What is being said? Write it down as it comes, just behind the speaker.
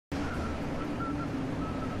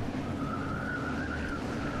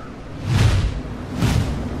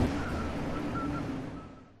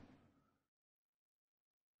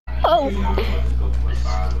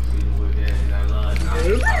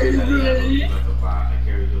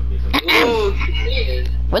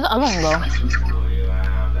Where'd the other one go?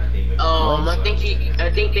 I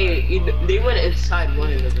think they went inside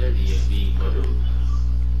one of the vents.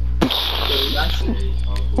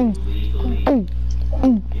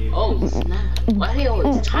 Oh snap! Why they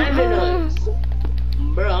always timing us?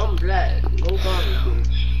 Bro, I'm black. No problem.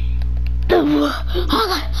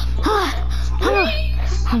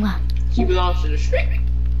 She belongs to the street.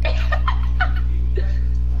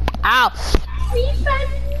 Ow!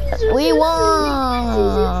 We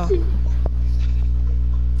won!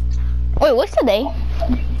 Wait, what's today?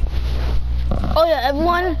 Oh yeah,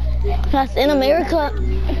 everyone that's in America.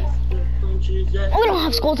 We don't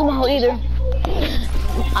have school tomorrow either.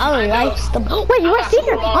 I like stuff. Wait, you're a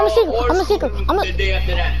secret! I'm a secret! The day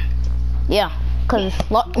after that. Yeah, cause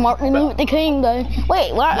Martin Luther King Day.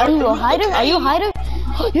 Wait, what? Are you a hider? Are you a hider?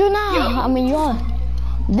 You're not. I mean, you are.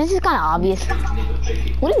 This is kind of obvious.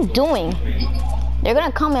 What are you doing? They're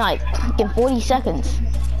gonna come in like in 40 seconds.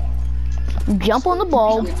 Jump on the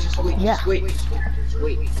ball. Yeah. Just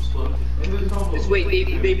wait.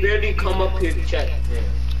 They barely come up here to check.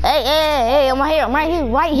 Hey, I'm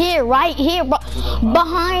right here,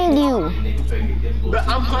 behind you. But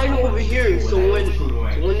I'm hiding over here, so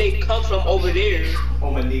when they come from over there.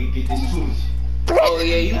 Oh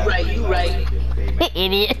yeah, you right.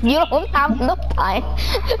 Idiot, you don't have no time.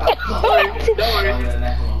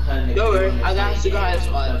 Don't worry, I got you guys.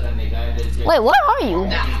 Wait, what are you?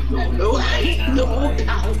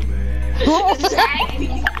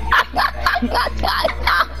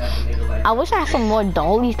 I wish I had some more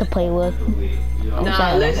dollies to play with.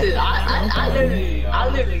 Nah, listen, I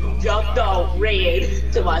literally jumped off red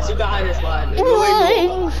to my super high spot.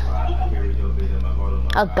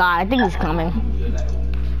 Oh god, I think he's coming.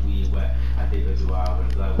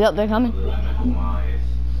 Yep, they're coming.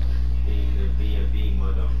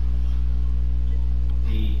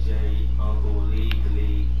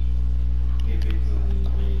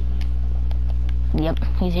 Yep,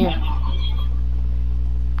 he's here.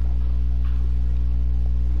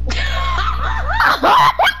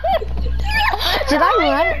 Did I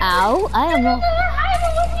run out? I don't know.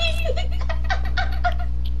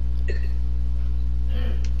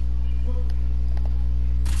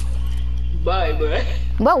 Bye, bro.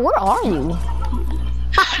 But where are you?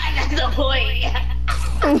 That's the point.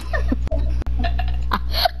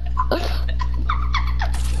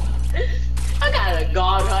 I got a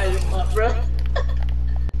god hiding spot, bro.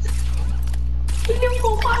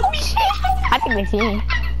 I think they see me.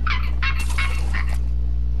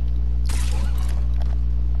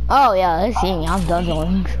 Oh yeah, they see me. I'm done in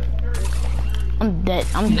wings. I'm dead,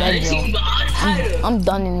 bro. I'm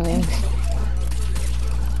done in wings.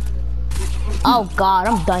 Oh god,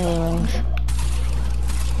 I'm done in wings.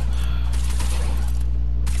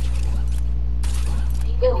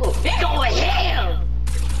 They going ham.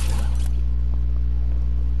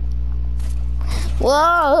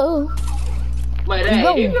 Whoa. My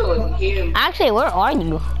dad, you know him. Actually, where are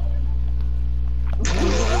you?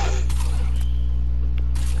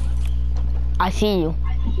 I see you.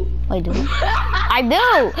 Wait, do I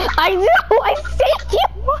do! I see you!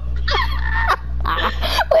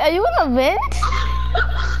 Wait, are you in a vent?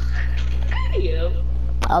 Yeah.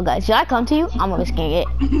 Oh god, should I come to you? I'm gonna skin it.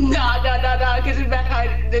 Nah, cause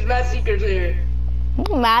there's mad secrets here.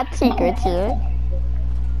 Mad secrets here.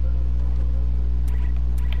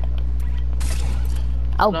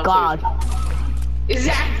 Oh No, god.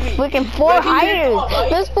 Exactly. Freaking 4 hiders.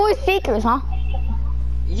 There's 4 seekers, huh?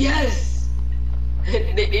 Yes.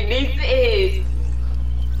 This is.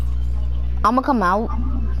 I'm gonna come out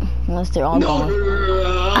unless they're all gone.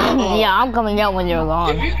 No. Yeah, I'm coming out when you're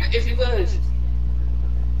gone. If you guys.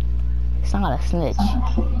 It's not a snitch.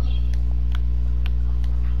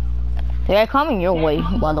 They're coming your way,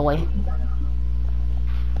 by the way.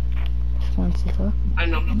 1 seeker. I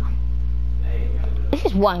know. This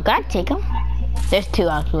is 1. Can I take him? There's 2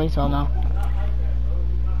 actually, so no.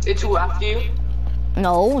 It's who after you?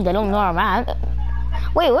 No, they don't know where I'm at.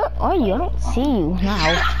 Wait, where are you? I don't see you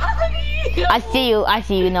now. I see you.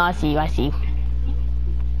 No, I see you.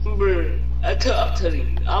 Bro, I'm telling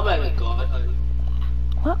you, I'm at a god hiding.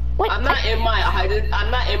 What? Wait, I'm not in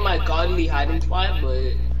my godly hiding spot,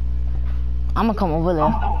 but I'm gonna come over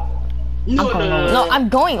there. no, I'm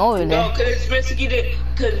going over there. No, cause it's risky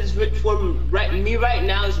for me right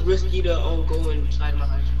now. It's risky to go inside my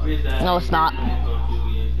hiding spot. No, it's not.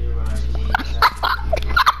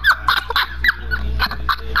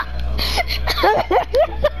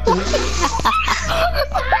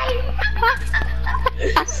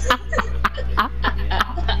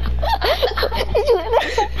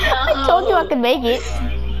 make it.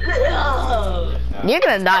 You're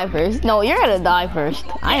gonna die first. No, you're gonna die first.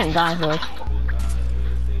 I am dying first.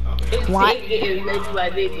 What?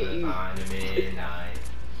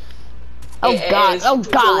 Oh god, oh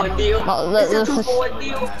god.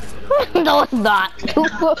 No, it's not.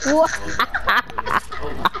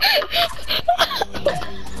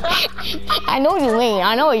 I know what you mean,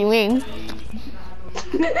 I know what you mean.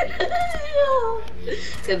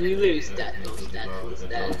 Cause we literally stat.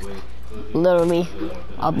 Literally,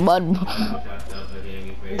 a mud.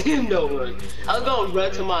 No one. I'll go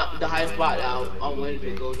run to the high spot now. I wanted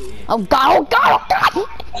to go to. Oh god, oh god, oh god!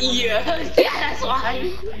 Yeah, that's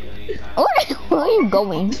why. Where are you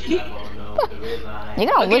going?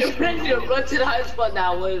 You're gonna wish. I'm ready to run to the high spot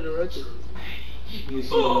now. I wanted to run to.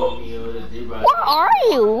 Where are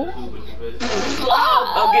you?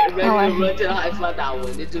 I'm getting ready to run to the high spot now. I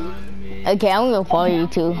wanted to. Okay, I'm gonna follow you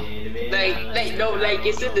too. Like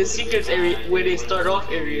it's in the secrets area where they start off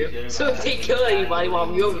area. So if they kill anybody while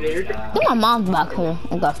I'm over there. I think my mom's back here.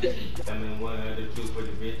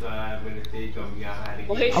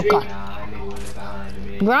 Okay. Oh god.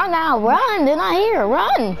 Run now, run! They're not here,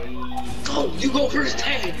 run! Oh, you go first,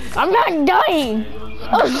 Ted. I'm not dying!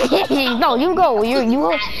 Oh shit! No, you go. You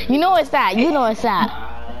know it's that. You know it's that.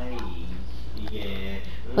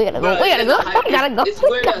 We gotta go. We gotta go. We gotta go. It's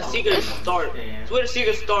where the secrets start. It's where the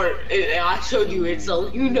secrets start. And I showed you it, so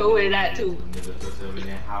you know where that too.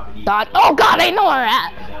 God. Oh God, they know where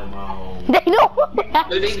at. They know where at.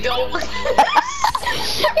 No, they don't. You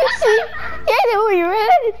see? They know where you're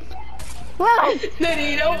at. Run. No,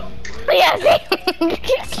 they don't. Yeah,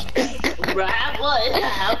 Bro, have fun.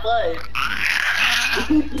 Have fun.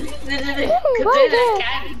 Cause that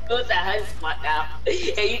cat goes to high spot now.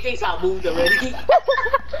 And you think I moved already?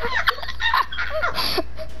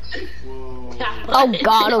 Oh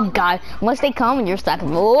god, oh god. Once they come, you're stuck.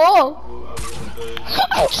 Whoa!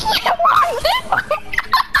 Oh shit,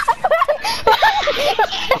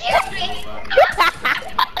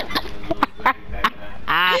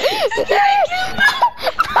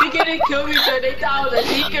 They couldn't kill me, so they thought I was a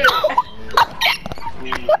secret.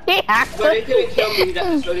 But they couldn't kill me,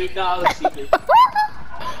 so they thought I was a secret.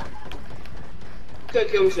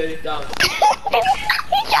 Couldn't kill me, so they thought I was a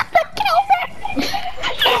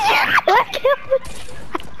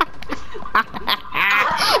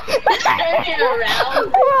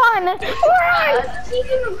Run! Run!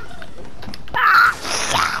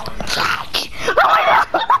 Oh my god!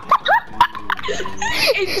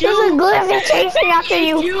 There's a glizzy chasing after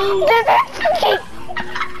you!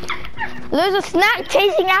 There's a snack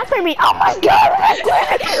chasing after me! Oh my god!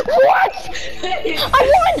 What? I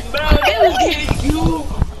won! Bro, they was getting you!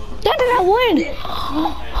 How did I win?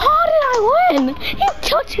 How did I win? He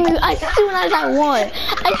touched me as soon as I won.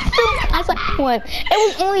 As soon as I won. It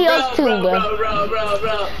was only us two, bro.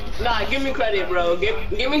 Bro. Nah, give me credit, bro.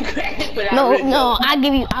 Give me credit for that. No, I'll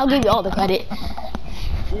give you all the credit.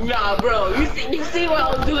 Nah, bro. You see what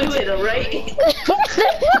I was doing to them, right?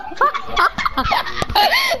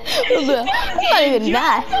 I'm not even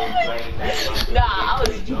that. Nah, I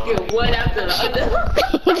was juking one after the other.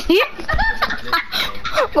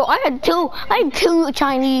 Bro, I had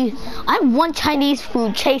one Chinese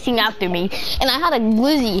food chasing after me, and I had a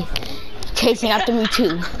glizzy chasing after me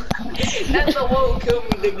too. That's the one who killed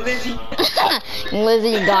me, the glizzy.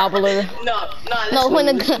 Glizzy gobbler. No, when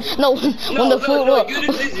the food. No, you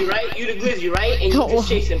the glizzy, right? You the glizzy, right? And you just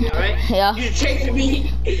chasing me, right? Yeah. You chasing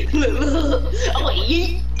me. Look. Oh,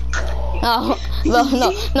 yeet. No.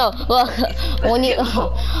 Look,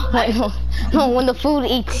 when the food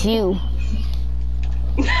eats you,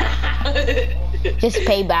 just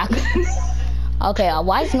pay back. Okay,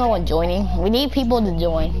 why is no one joining? We need people to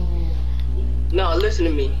join. No, listen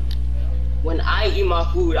to me. When I eat my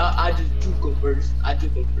food, I just juke them first. I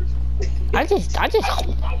just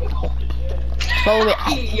Hold it.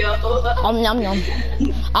 Yum.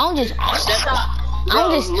 I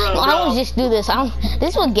don't just do this. This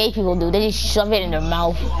is what gay people do. They just shove it in their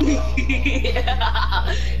mouth.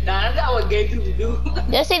 Yeah. Nah, that's not what gay people do.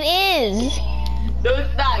 Yes, it is. No,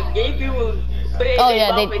 it's not. Gay people put it in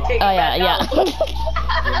their mouth and take it back out.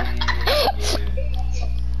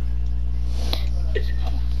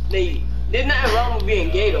 There's nothing wrong with being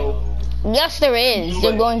gay though. Yes, there is.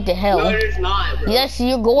 You're going to hell. No, there's not, bro. Yes,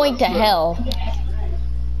 you're going to hell.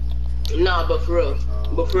 Nah, but for real.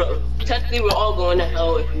 Technically, we're all going to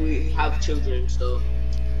hell if we have children. So.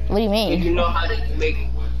 What do you mean? If you know how to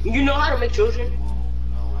make children.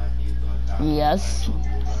 Yes.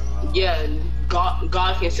 Yeah,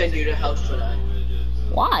 God can send you to hell for that.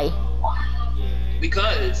 Why?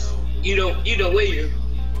 Because either way,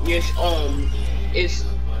 it's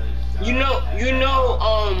You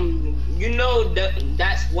know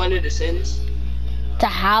that's one of the sins. To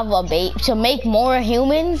have a baby, to make more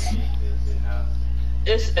humans.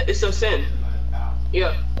 It's a sin.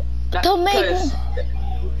 Yeah. To make.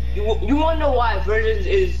 You wanna know why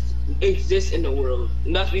virgins exist in the world?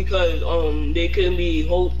 And that's because they can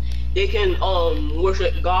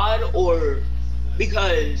worship God, or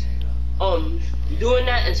because doing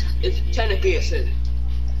that is technically a sin.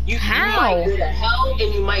 You might go to hell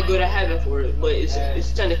and you might go to heaven for it, but it's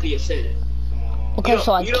technically a sin. Okay,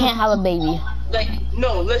 so I can't have a baby. Like,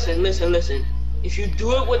 no, listen. If you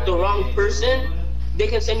do it with the wrong person, they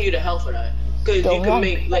can send you to hell for that. Cause you can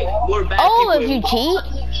make like more bad people. Oh, if you cheat?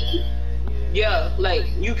 Yeah, like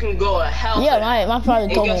you can go to hell. Yeah, my father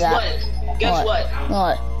told me that. Guess what?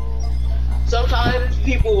 What? Sometimes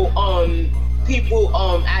people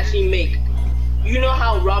actually make. You know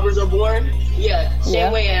how robbers are born? Yeah,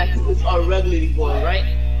 same way as people are regularly born, right?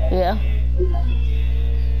 Yeah.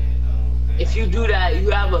 If you do that, you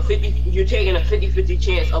have you're taking a 50-50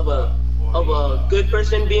 chance of a good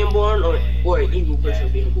person being born or an evil person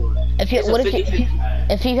being born. If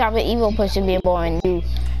you have an evil person being born,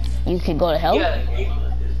 you could go to hell? Yeah.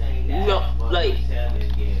 No, like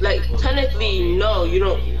technically no, you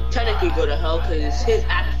don't technically go to hell because it's his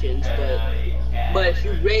actions, but if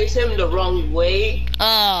you raise him the wrong way, then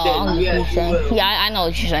I know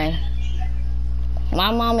what you're saying.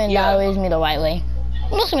 My mom and dad raised me the right way.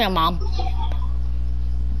 Listen to your mom.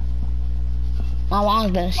 My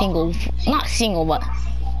mom's been single, not single, but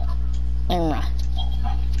anyway.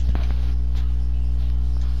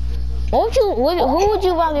 Who would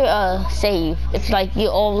you rather save? If like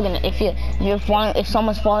you're all gonna, if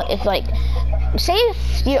someone's falling, if like, say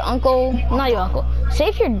if your uncle, not your uncle, say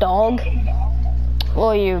if your dog,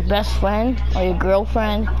 or your best friend, or your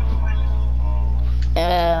girlfriend,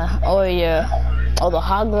 or the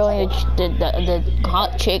hot girl, the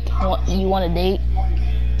hot chick you want to date.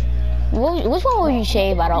 Which one would you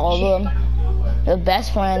save out of all of them? Your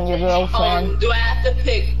best friend, your girlfriend. Do I have to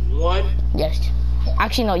pick one? Yes.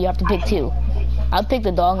 Actually, no. You have to pick two. I'll pick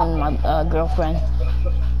the dog and my girlfriend.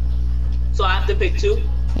 So I have to pick two?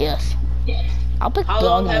 Yes. I'll pick the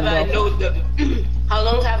dog and my girlfriend. How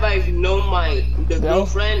long have I known the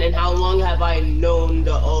girlfriend, and how long have I known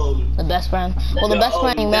the best friend? Well, the best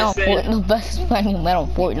friend you met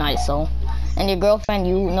on Fortnite, so. And your girlfriend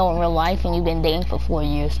you know in real life, and you've been dating for 4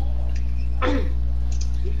 years.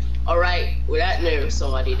 Alright, well that narrows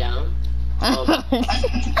somebody down. So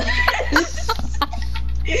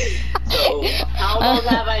how long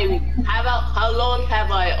have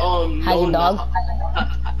I known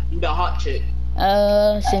the hot chick?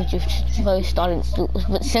 Since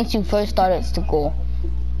you first started school.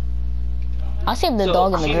 I'll save the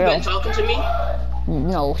dog and the girl. Has she been talking to me?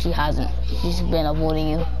 No, she hasn't. She's been avoiding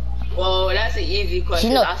you. Well, that's an easy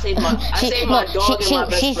question. I save my dog and my best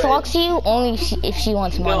friend. She talks to you only if she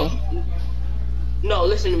wants money. No,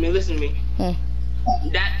 listen to me.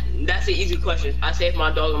 That's an easy question. I save my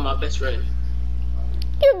dog and my best friend.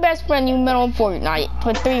 Your best friend you met on Fortnite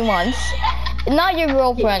for 3 months. Not your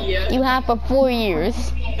girlfriend you have for 4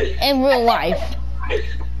 years in real life.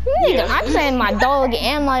 Nigga, I'm saying my dog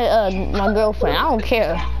and my girlfriend. I don't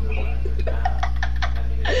care.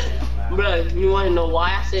 Bruh, you wanna know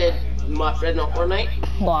why I said my friend on Fortnite?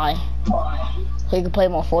 Why? So you can play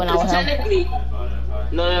more Fortnite with him? Technically,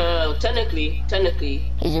 no. Technically.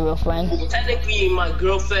 He's your real friend? Technically, my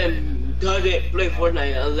girlfriend doesn't play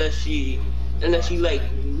Fortnite unless she like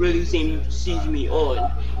really sees me on,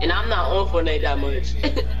 and I'm not on Fortnite that much.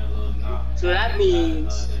 So that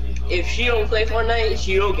means if she don't play Fortnite,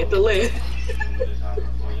 she don't get to live.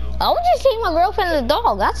 I would just take my girlfriend and the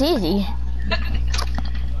dog. That's easy.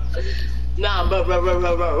 Nah, bro.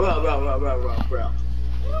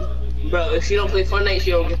 Bro, if she don't play Fortnite,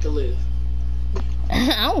 she don't get to live.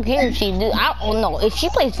 I don't care if she do. I don't know. If she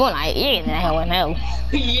plays Fortnite, yeah, then hell no.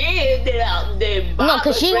 Yeah, then no,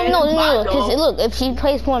 cause she cause look, if she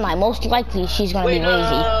plays Fortnite, most likely she's gonna be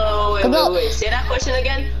lazy. Wait. Say that question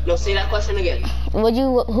again. No, say that question again. Who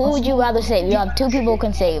would you rather save? You have 2 people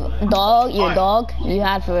can save. Dog, your dog you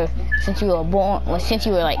had for since you were born, since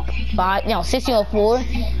you were like 5, since you were 4,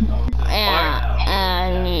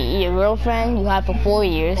 and your girlfriend you had for 4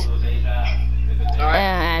 years,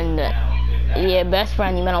 and your best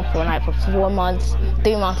friend you met on Fortnite for 4 months,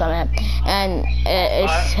 3 months I meant, and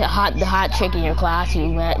it's the hot chick in your class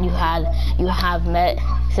you have met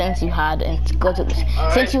since you had in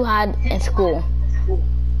school.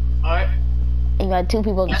 Alright. You got 2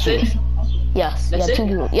 people to choose. Yes, you got 2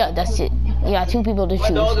 people. Yeah, that's it. You got 2 people to choose.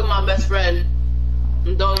 My dog and my best friend.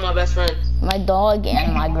 My dog and my best friend. My dog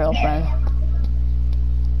and my girlfriend.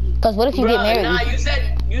 Cause what if you get married? Nah,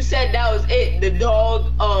 you said that was it. The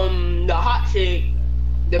dog, the hot chick,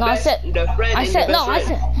 the No, best, the friend. I said no.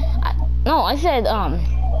 Friend. I said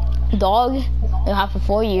dog. You have for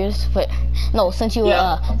 4 years. But no, since you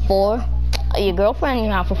were 4, your girlfriend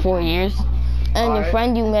you have for 4 years, and your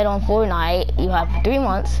friend you met on Fortnite you have for 3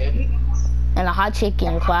 months, and a hot chick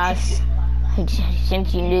in your class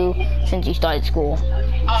since you started school. She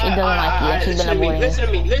doesn't like you. And she's been avoiding you.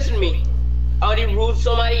 Listen to me. I already ruled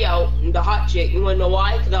somebody out. The hot chick. You wanna know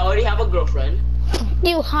why? Because I already have a girlfriend.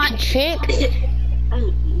 You hot chick.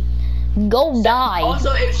 Go die.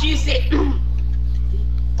 Also, if she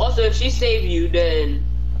save you, then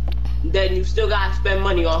you still gotta spend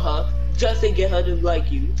money on her just to get her to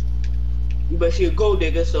like you. But she a gold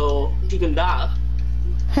digger, so she can die.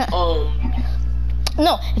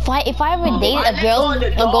 No, if I ever date a girl,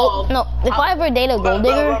 if I ever date a gold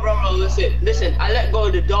digger. Bro, listen. I let go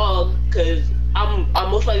of the dog because I'm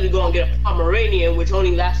most likely gonna get a Pomeranian, which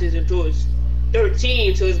only lasts until it's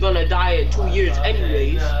 13, so it's gonna die in 2 years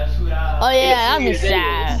anyways. Oh yeah, that'd be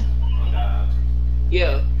sad.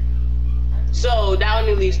 Yeah. So that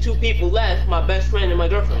only leaves 2 people left: my best friend and my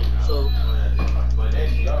girlfriend. So.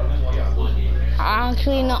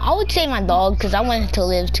 Actually, no. I would say my dog because I want it to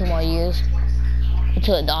live 2 more years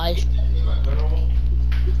until it dies.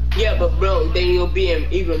 Yeah, but bro, then you'll be in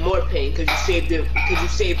even more pain because you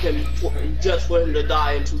saved him just for him to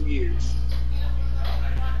die in 2 years.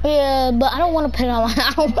 Yeah, but I don't want to put it on my.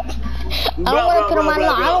 I don't want to put it on my.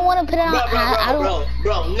 I don't want to put it on.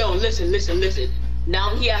 Bro, no, listen.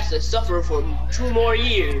 Now he has to suffer for 2 more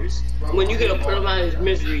years when you gonna put him out of his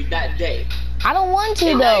misery that day. I don't want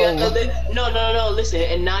to and though. No, listen.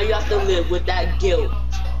 And now you have to live with that guilt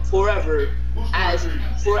forever. Yeah,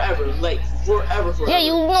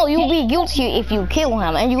 you'll be guilty if you kill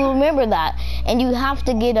him, and you remember that, and you have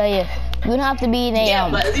to get a. You would have to be in a. Yeah,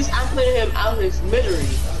 but at least I'm putting him out of his misery.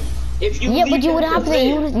 If you. Yeah, but you would have to.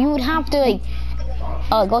 You would have to like,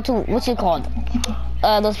 go to what's it called?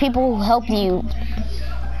 Those people who help you.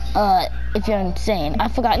 If you're insane, I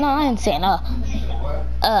forgot. No, not insane. I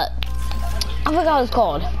forgot what it's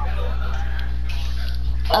called.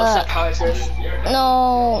 Psychiatrist.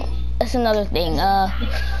 No, that's another thing.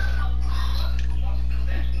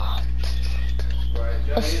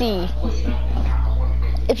 Let's see.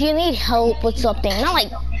 If you need help with something, not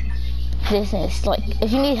like business, like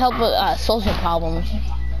if you need help with social problems.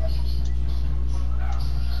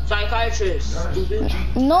 Psychiatrist.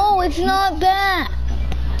 No, it's not that.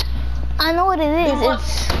 I know what it is.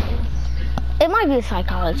 It might be a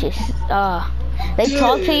psychologist. They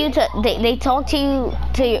talk to you they talk to you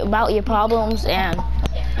about your problems, and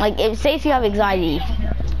like say if you have anxiety,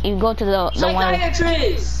 you go to the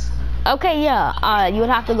psychiatrist. Okay, yeah. You would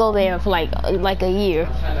have to go there for like a year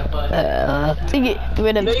to get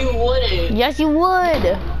rid of. No, you wouldn't. Yes, you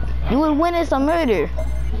would. You would witness a murder.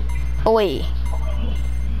 Oh wait.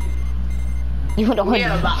 You would already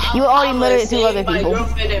murdered 2 other people. My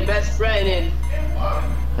girlfriend and best friend and.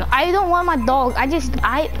 I don't want my dog. I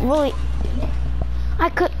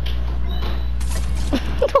could.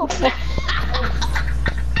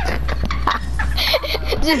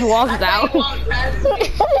 Just walks out.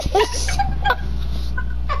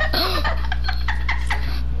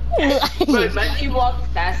 Bro, imagine he walks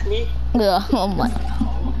past me. Yeah, oh my.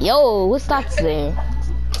 Yo, what's that there?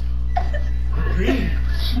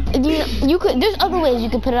 You could. There's other ways you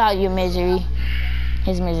could put it out of your misery.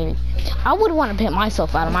 His misery. I wouldn't want to put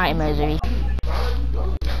myself out of my misery.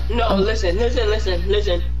 No, listen. You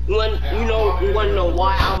wanna know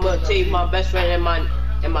why I'm gonna take my best friend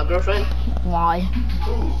and my girlfriend? Why?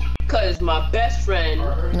 Cause my best friend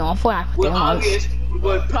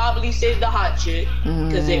would probably save the hot chick,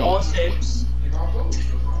 cause they all simps.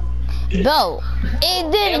 No,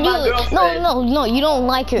 it didn't. No, you don't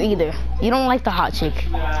like her either. You don't like the hot chick.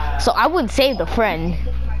 So I would save the friend.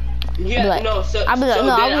 Yeah, I'll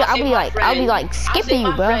be like skipping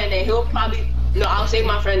you, bro. I'll save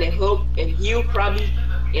my friend and he'll probably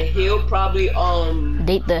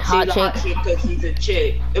date the hot chick because he's a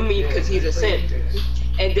chick. Because he's a simp.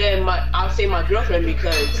 And then I'll say my girlfriend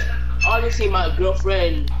because obviously my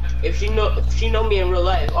girlfriend, if she know me in real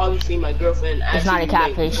life, obviously my girlfriend actually it's not a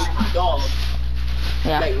catfish. Dog.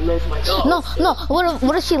 Yeah. Like knows my dog. No.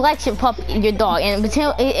 What if she likes your dog, and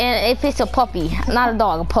if it's a puppy, not a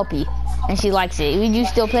dog, a puppy, and she likes it, would you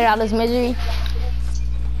still play out this misery?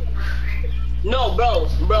 No, bro,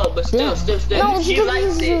 but still. No, she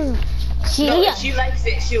likes it. If she likes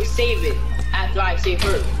it, she'll save it after I save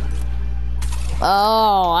her.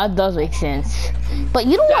 Oh, that does make sense. But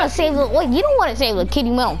you don't want to save the. Wait, you don't want to save the kid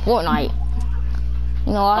you met on Fortnite.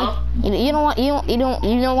 You know why? Huh? You know what? You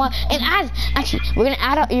know what? And actually, we're gonna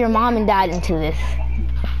add your mom and dad into this.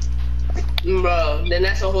 Bro, then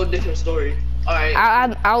that's a whole different story. All right.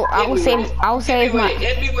 I'll save my.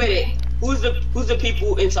 Hit me with it. Who's the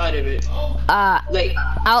people inside of it? Like,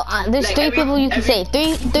 there's like three people you can save.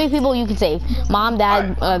 Three people you can save. Mom,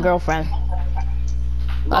 dad, girlfriend.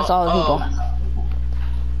 That's all the people.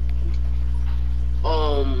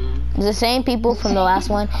 It's the same people from the last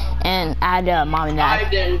one, and add mom and dad.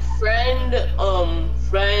 Alright then, friend,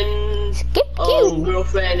 Skip you.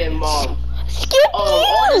 girlfriend and mom. Skip you.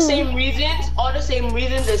 All the same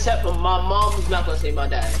reasons, except for my mom who's not gonna say my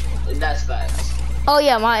dad, and that's facts. Oh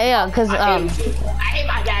yeah, cause I hate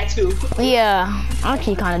my dad too. Yeah, I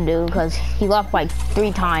actually kind of do, cause he left like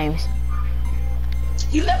 3 times.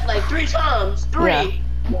 He left like 3 times. 3. Yeah.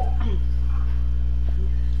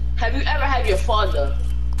 Have you ever had your father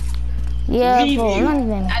Yeah, leave you not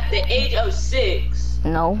even. at the age of 6?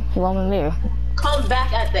 No, he wasn't there. Come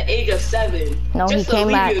back at the age of 7. No, just he came to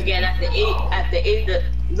leave back. you again at the age of,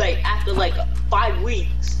 like, after like 5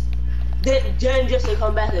 weeks. Then just to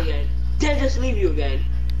come back again. Then just leave you again.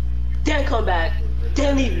 Then come back.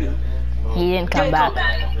 Then leave you. He didn't come Then back. come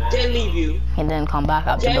back. Then leave you. He didn't come back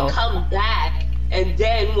after Then those. come back. And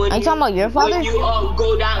then when Are you talking about your father? when you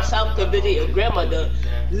go down south to visit your grandmother,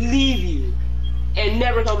 leave you and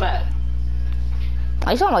never come back.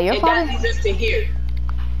 Are you talking about your And father? that leads us to here.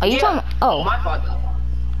 Are you talking? Oh, My father.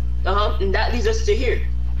 And that leads us to here.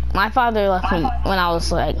 my father left me when I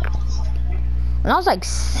was like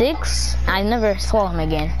 6. I never saw him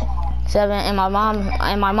again. 7, and my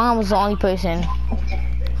mom was the only person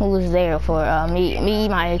who was there for me,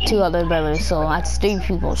 my 2 other brothers. So that's 3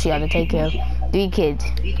 people she had to take care of. 3 kids.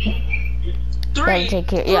 3. Had to take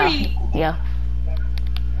care. Yeah.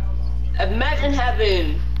 Imagine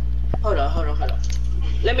having. Hold on.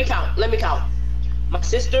 Let me count. My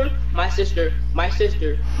sister, my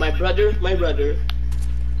brother,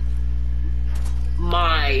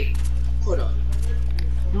 my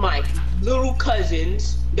little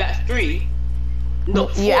cousins. That's 3. No,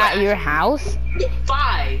 4. You're at your house?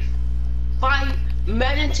 5.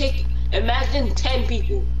 Imagine 10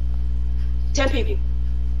 people. 10 people.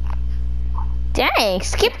 Dang,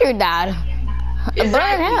 skip your dad. Burn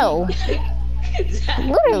hell. Exactly.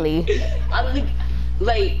 Literally. I think,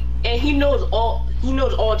 like, and he knows all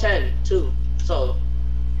 10 too. So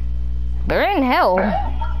Burn hell.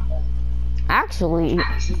 Actually.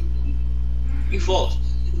 you false.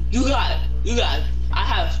 You got. I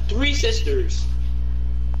have 3 sisters.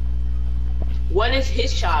 One is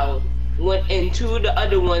his child. And 2 of the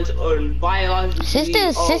other ones are biologically.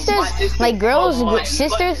 Sisters, like girls,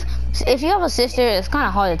 sisters. If you have a sister, it's kind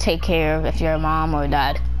of hard to take care of if you're a mom or a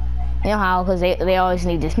dad. You know how? Because they always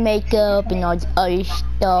need this makeup and all this other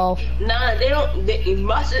stuff. Nah, they don't.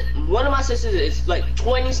 One of my sisters is like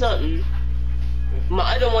 20 something.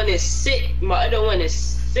 My other one is 6.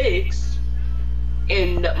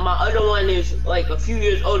 And my other one is like a few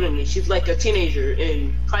years older than me. She's like a teenager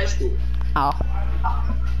in high school. Oh.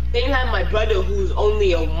 Then you have my brother who's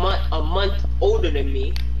only a month older than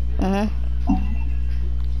me. Mhm.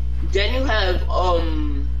 Then you have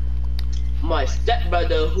my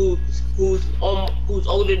stepbrother who's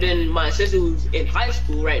older than my sister who's in high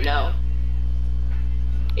school right now.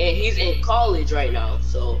 And he's in college right now,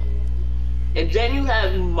 so. And then you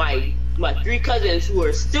have my 3 cousins who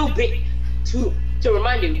are still big. To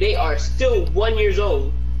remind you, they are still 1 year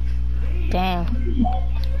old. Damn.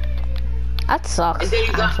 That sucks. And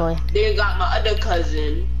then actually. you got my other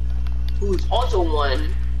cousin, who's also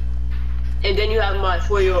 1. And then you have my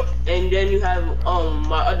 4-year-old. And then you have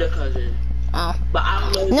my other cousin. Oh. But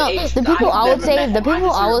I don't know his age. The people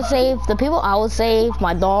I would save,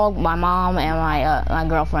 my dog, my mom, and my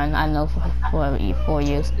girlfriend. I know for 4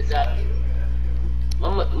 years. Exactly.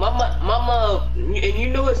 Mama, and you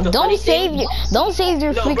know it's the funny thing? Don't save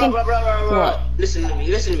your freaking. Bro. What? Listen to me.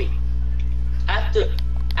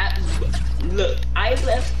 Look, I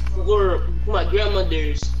left for my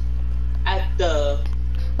grandmother's at the.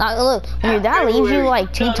 Look, when your dad leaves you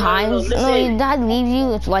like 2 times. No, your dad leaves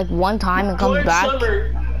you like 1 time and comes back.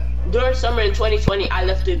 During summer in 2020, I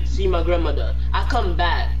left to see my grandmother. I come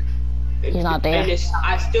back. He's not there. And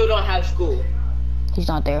I still don't have school. He's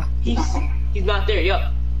not there. He's not there,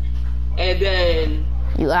 yup. And then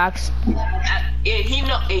you asked. And he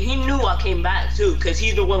knew I came back too, cause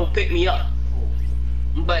he's the one who picked me up.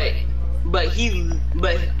 But he's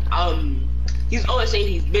always saying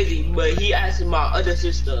he's busy. But he asked my other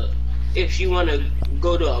sister if she wanna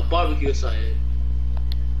go to a barbecue or something.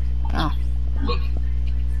 Oh.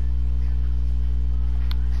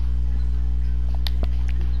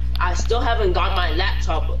 I still haven't got my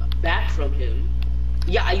laptop back from him.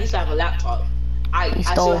 Yeah, I used to have a laptop. I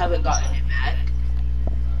still haven't gotten it back.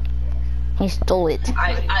 He stole it.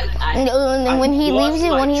 I when he leaves you,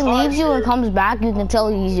 charger. and comes back, you can tell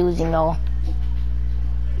he's using though.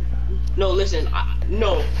 No, listen.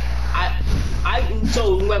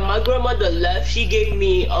 So when my grandmother left, she gave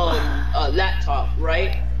me a laptop,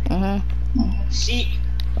 right? I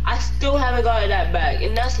still haven't gotten that back,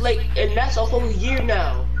 and that's a whole year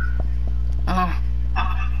now.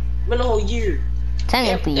 Been a whole year.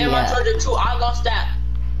 Technically, and my charger too. I lost that.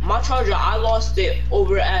 My charger, I lost it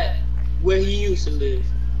over at where he used to live.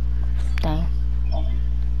 Dang.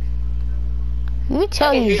 Let me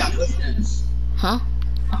tell you. I can hear y'all footsteps. Huh?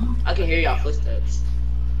 I can hear y'all footsteps.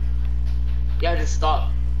 Y'all just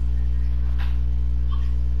stop.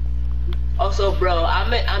 Also, bro,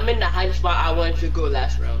 I'm in the high spot I wanted to go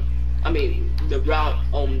last round. I mean, the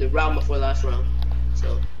round before last round.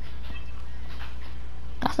 So.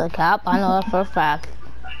 That's a cap. I know that for a fact.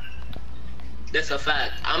 That's a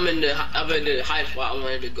fact. I'm in the high spot I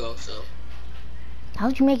wanted to go. So.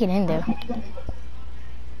 How'd you make it in there?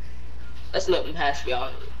 That's nothing past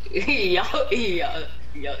y'all. y'all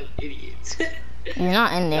idiots. You're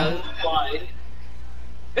not in there. That was blind.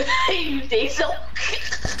 You think so?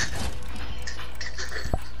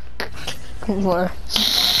 What?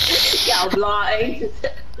 Y'all blind.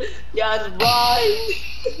 Y'all's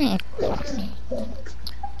blind.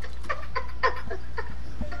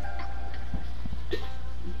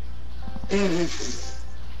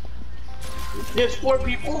 There's 4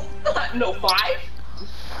 people? No, 5?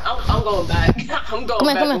 I'm going back. I'm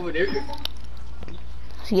going back over there.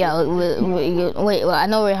 Yeah, wait, I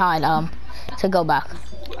know where to hide, to go back.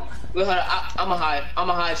 Wait, hold on,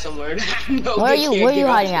 I'ma hide somewhere. Where are you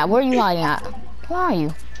hiding at? Where are you hiding at? Where are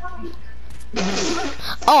you?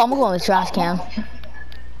 Oh, I'm gonna go in the trash can.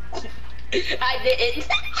 I didn't.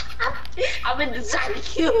 I'm in the side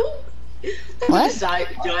of you. What?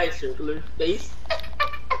 Giant circular space.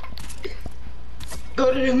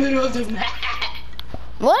 Go to the middle of the map.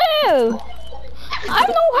 Whoa! I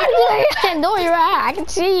know where you're at. I can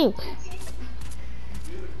see you.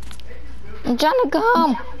 I'm trying to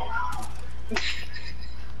come.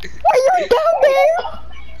 Are you down there?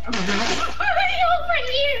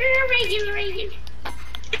 Right here.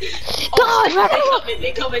 God, oh,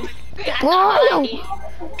 they coming. Whoa!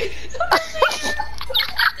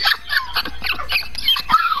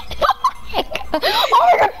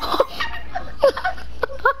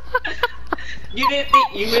 You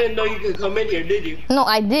didn't know you could come in here, did you? No,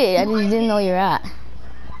 I did. I just didn't know you're at.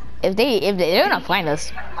 If they're gonna find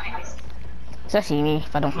us, especially me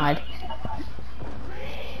if I don't hide.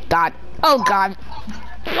 God. Oh God.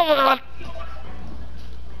 Oh God.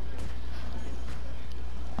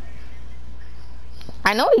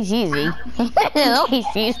 I know he sees me. I know he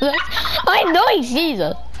sees us. I know he sees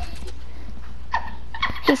us.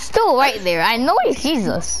 He's still right there. I know he sees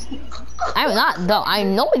us. I'm not dumb. I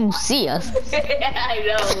know you see us. I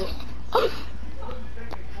know.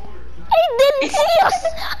 He didn't see us.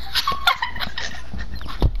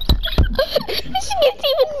 This gets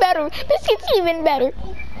even better. This gets even better.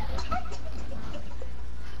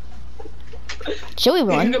 Should we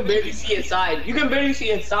run? You can barely see inside. You can barely see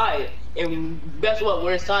inside. And guess what?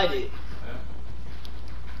 We're inside it.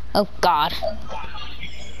 Oh God.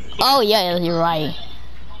 Oh yeah, you're right.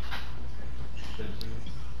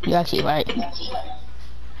 You're actually right.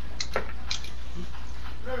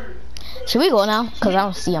 Should we go now? Cause I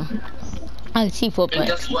don't see him. I can see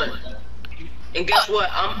footprints. And guess what?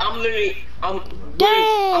 I'm literally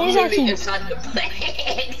inside the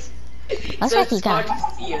place. That's so actually it's hard to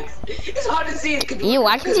see us. It's hard to see us. Ew,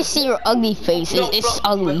 I can just see your ugly face. No, it's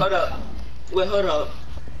ugly. Wait, hold up.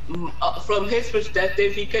 From his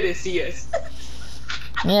perspective, he couldn't see us.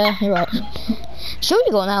 Yeah, you're right. Should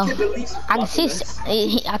we go now? I can see.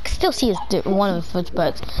 I can still see one of his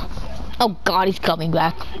footprints. Oh God, he's coming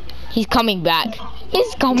back. He's coming back.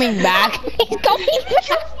 He's coming back. He's coming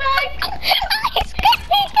back. He's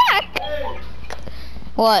coming back.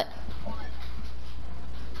 What?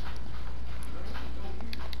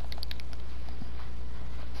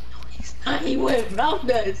 He went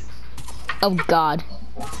around us. Oh God.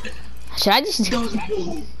 Should I just?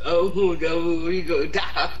 Oh no, we gonna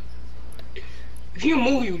die. If you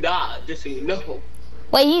move, you die. Just so you know.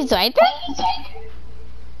 Wait, he's right there.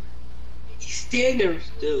 He's standing there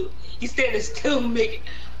still. He's standing still,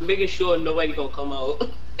 making sure nobody gonna come out.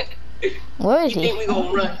 Where is he? You think we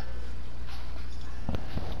gonna run?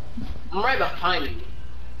 I'm right behind you.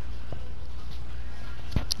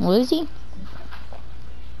 Where is he?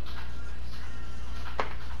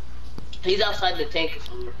 He's outside the tank or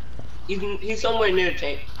somewhere. He's somewhere near the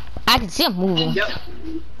tank. I can see him moving. Yep.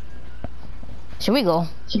 Should we go?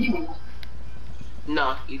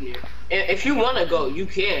 Nah, he's near. And if you wanna go, you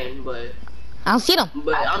can, but I don't see them.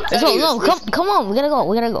 but I'm telling you, No, come on, we gotta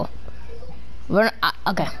go. We're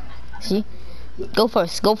okay. See, go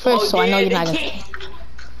first, so I know you're not gonna.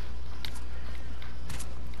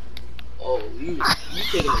 Oh, you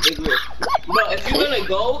taking a big risk. But if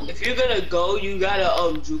you're gonna go, you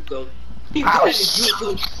gotta juke him. You gotta juke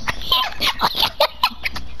him.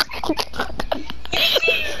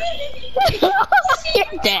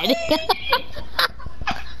 You're dead.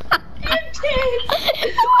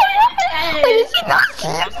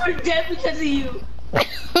 We're dead because of you.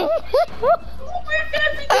 We're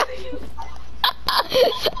dead because of you.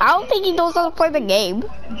 I don't think he knows how to play the game.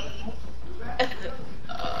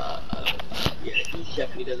 Yeah, he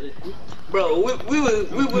definitely doesn't. Bro, we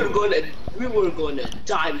were going to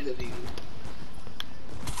die because of you.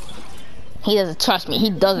 He doesn't trust me. He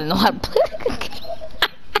doesn't know how to play.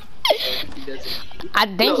 He doesn't. I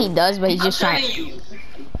think he does, but he's just trying.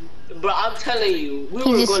 Bro, I'm telling you, we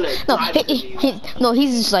were going to die because of you. No,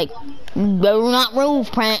 he's just like, you better not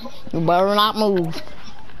move, Prant. You better not move.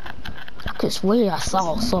 I could swear I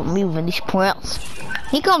saw something moving these Prants.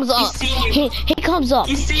 He comes up. He comes up.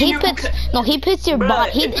 He puts your bot.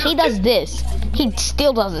 He does this. He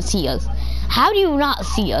still doesn't see us. How do you not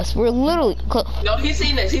see us? We're literally. No, he's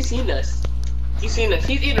seen us. He's seen us. He's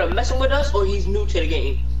either messing with us or he's new to the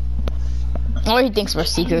game. Or he thinks we're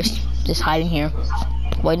seekers, just hiding here,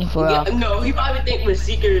 waiting for. No, he probably thinks we're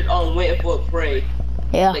seekers waiting for a prey.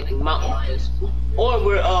 Yeah. Like mountain lions. Or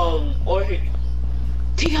we're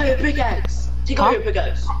take out your pickaxe. Take out your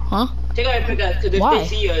pickaxe. Huh? Take out your pickaxe, because if they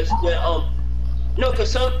see us, no,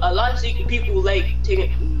 because a lot of people like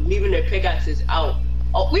leaving their pickaxes out.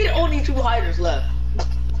 Oh, we're the only 2 hiders left.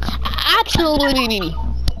 Actually.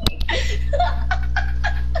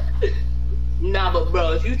 Nah, but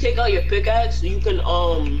bro, if you take out your pickaxe, you can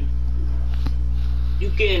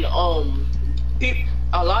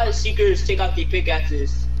a lot of seekers take out their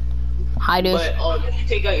pickaxes. Hiders. But if you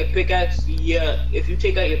take out your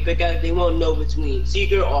pickaxe, they won't know between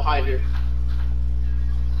seeker or hider.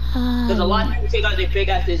 Because a lot of people take out their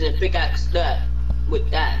pickaxes and pickaxe that with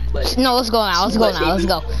that. But no, let's go now. Let's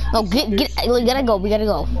go. No, we gotta go. We gotta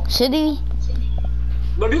go. Should he?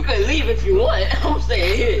 But you can leave if you want. I'm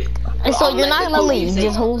saying here. And so you're not gonna leave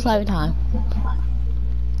this whole entire time.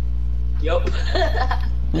 Yup.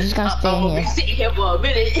 You're just gonna stay I'm gonna here. be sitting here for a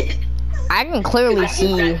minute. I can clearly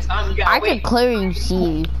see you. I can clearly see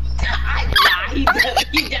you. Nah, he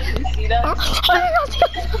definitely see us.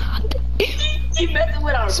 He messing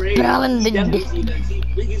with our brains.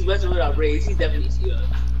 He's messing with our brains. He definitely see us.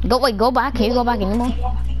 Go back. Can you go back anymore?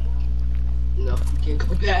 No, you can't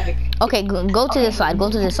go back. Okay, go to this side. Go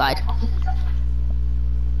to this side.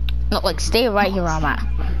 No, like stay right here where I'm at.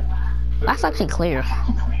 That's actually clear.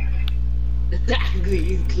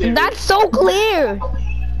 Exactly, clear. That's so clear.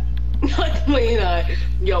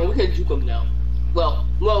 Yo, we can juke him now. Well,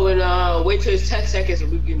 wait till it's 10 seconds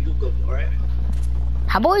and we can juke him, alright?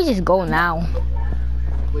 How about we just go now?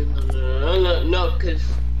 Wait, no, cause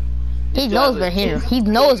he knows we're here. He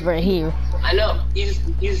knows we're here. I know. He's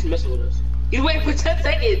just messing with us. He's waiting for 10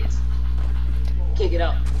 seconds. Can't get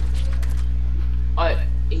out. Alright,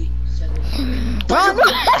 8, 7. Run!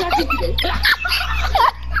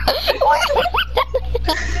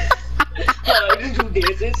 Just do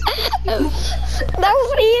dances. That was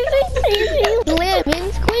easy. Lemon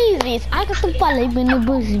squeezies. I got some fun in the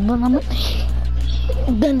bushes, but I'm. I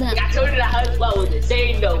told you that husband wasn't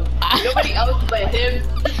saying no. Nobody else but him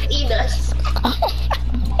seen us.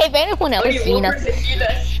 If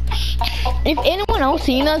anyone else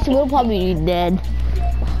seen us, we'll probably be dead.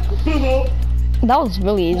 That was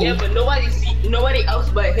really easy. Yeah, but nobody else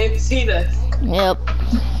but him seen us. Yep.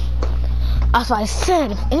 That's what I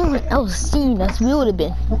said. If anyone else seen us, we would have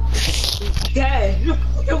been dead.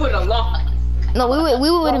 It would have lost. No, we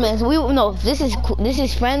would have been. No. This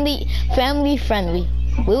is family friendly.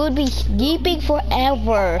 We would be sleeping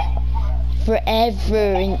forever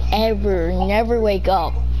and ever, never wake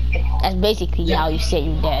up. That's basically how you say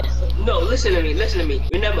you're dead. No, listen to me.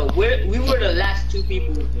 Remember, we were the last 2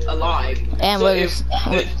 people alive. And so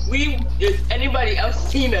if anybody else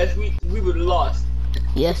seen us, we would have lost.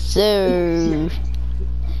 Yes, sir.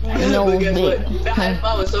 No,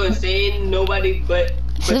 that was so insane. Nobody but.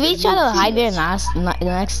 Should we try to hide there the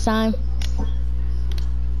next time?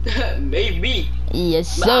 Maybe. Yes,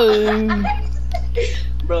 sir.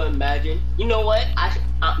 Bro, imagine. You know what?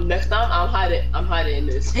 Next time I'm hiding in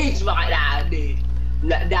the same spot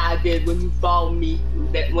that I did when you followed me.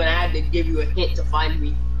 When I had to give you a hint to find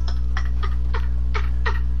me.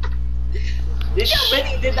 This y'all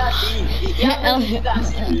really did not see. Y'all really did not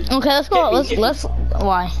see. Okay, let's go. Let's.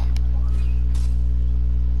 Why?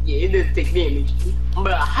 Yeah, it didn't take damage.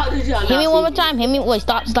 Bro, how did y'all Hit me one more time. Hit me. Wait,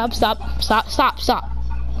 stop.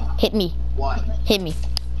 Hit me. What? Hit me.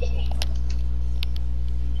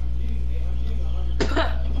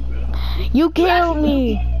 You killed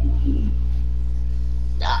me.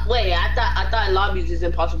 Wait, I thought lobbies is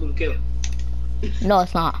impossible to kill. No,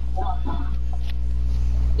 it's not.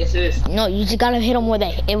 Yes, it is. No, you just gotta hit him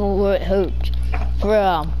where it hurts.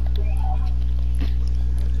 Bro.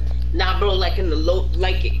 Nah, bro, like in the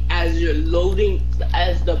like as you're loading,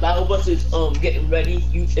 as the battle bus is getting ready,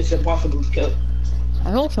 it's impossible to kill.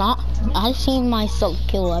 No, it's not. I've seen myself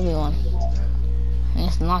kill everyone.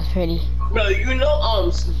 It's not pretty. Bro, you know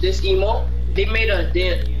this emo, they made a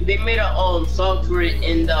song for it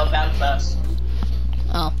in the battle pass.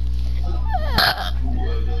 Oh.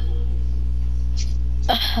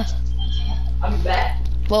 I'm back.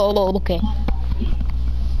 Whoa, okay.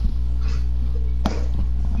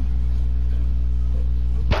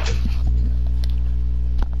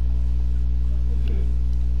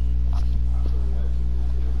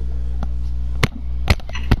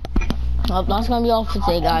 Well, that's gonna be all for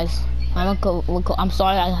today, guys. I'm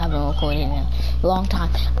sorry I haven't recorded in a long time.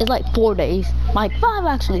 It's like 4 days, like 5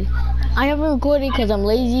 actually. I haven't recorded because I'm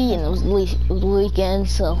lazy and it was weekend,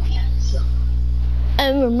 so.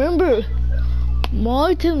 And remember,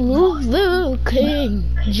 Martin Luther King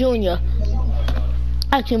Jr.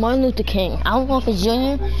 Actually, Martin Luther King. I don't know if it's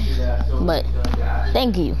Jr., but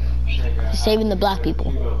thank you for saving the black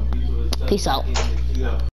people. Peace out.